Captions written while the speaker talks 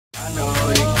know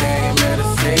you came here to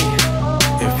see.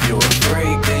 If you a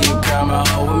freak, then you come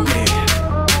home with me.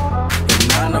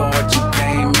 And I know what you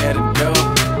came here to do.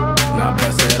 Now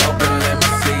bust it open, let me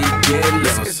see you get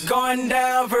loose. It's going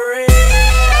down for real.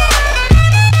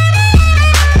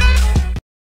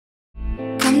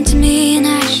 Come to me and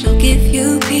I shall give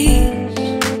you peace.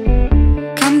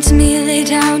 Come to me, lay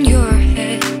down your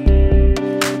head.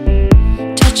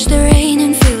 Touch the rain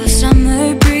and feel the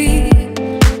summer breeze.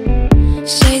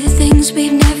 Say the things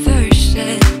we've never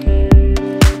said.